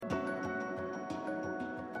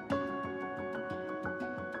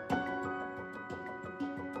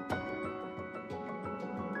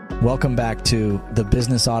Welcome back to the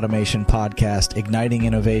Business Automation Podcast, Igniting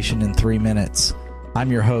Innovation in 3 Minutes.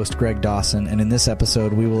 I'm your host, Greg Dawson, and in this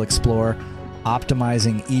episode, we will explore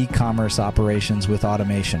optimizing e-commerce operations with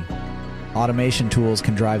automation. Automation tools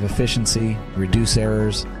can drive efficiency, reduce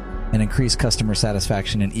errors, and increase customer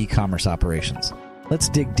satisfaction in e-commerce operations. Let's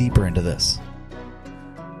dig deeper into this.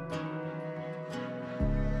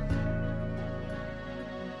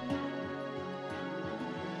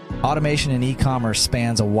 Automation in e-commerce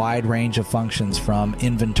spans a wide range of functions from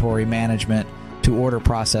inventory management to order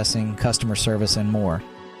processing, customer service, and more.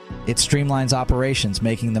 It streamlines operations,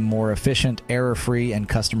 making them more efficient, error-free, and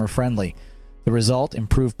customer-friendly. The result,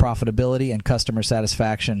 improved profitability and customer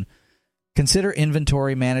satisfaction. Consider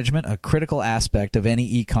inventory management a critical aspect of any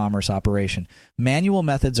e-commerce operation. Manual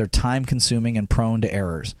methods are time-consuming and prone to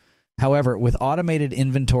errors. However, with automated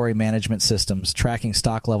inventory management systems, tracking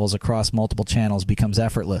stock levels across multiple channels becomes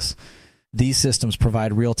effortless. These systems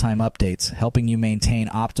provide real-time updates, helping you maintain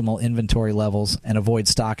optimal inventory levels and avoid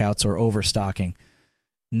stockouts or overstocking.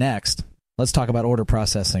 Next, let's talk about order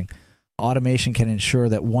processing. Automation can ensure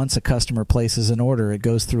that once a customer places an order, it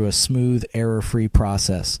goes through a smooth, error-free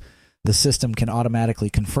process. The system can automatically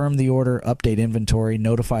confirm the order, update inventory,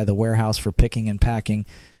 notify the warehouse for picking and packing,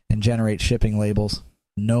 and generate shipping labels.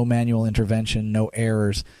 No manual intervention, no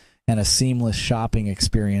errors, and a seamless shopping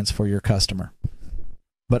experience for your customer.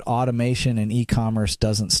 But automation in e-commerce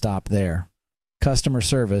doesn't stop there. Customer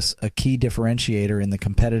service, a key differentiator in the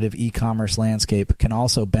competitive e-commerce landscape, can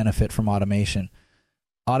also benefit from automation.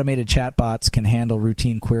 Automated chatbots can handle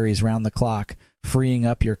routine queries round the clock, freeing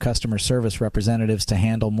up your customer service representatives to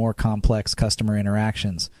handle more complex customer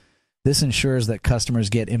interactions. This ensures that customers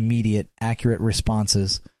get immediate, accurate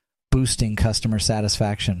responses, boosting customer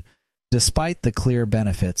satisfaction. Despite the clear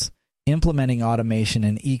benefits, implementing automation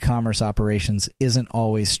in e-commerce operations isn't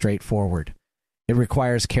always straightforward. It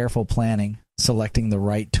requires careful planning, selecting the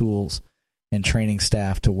right tools, and training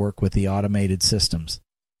staff to work with the automated systems.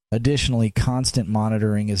 Additionally, constant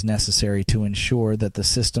monitoring is necessary to ensure that the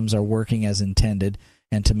systems are working as intended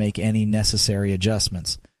and to make any necessary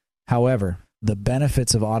adjustments. However, the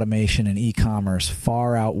benefits of automation in e-commerce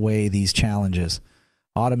far outweigh these challenges.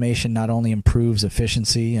 Automation not only improves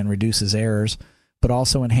efficiency and reduces errors, but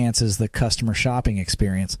also enhances the customer shopping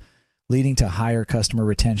experience, leading to higher customer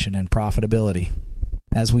retention and profitability.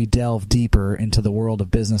 As we delve deeper into the world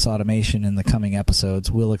of business automation in the coming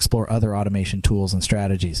episodes, we'll explore other automation tools and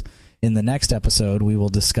strategies. In the next episode, we will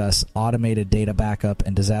discuss automated data backup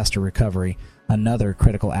and disaster recovery, another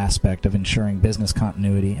critical aspect of ensuring business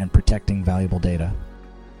continuity and protecting valuable data.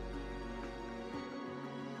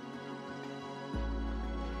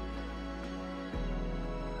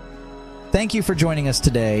 Thank you for joining us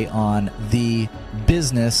today on the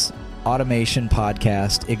Business Automation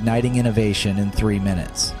Podcast, Igniting Innovation in 3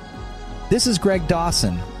 Minutes. This is Greg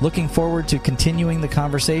Dawson, looking forward to continuing the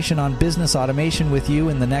conversation on business automation with you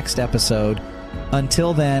in the next episode.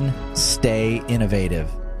 Until then, stay innovative.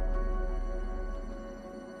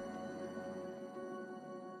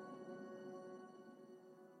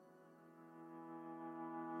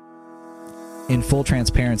 In full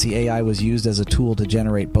transparency, AI was used as a tool to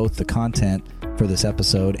generate both the content for this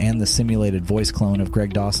episode and the simulated voice clone of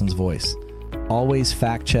Greg Dawson's voice. Always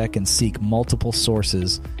fact check and seek multiple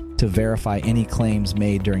sources to verify any claims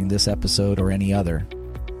made during this episode or any other.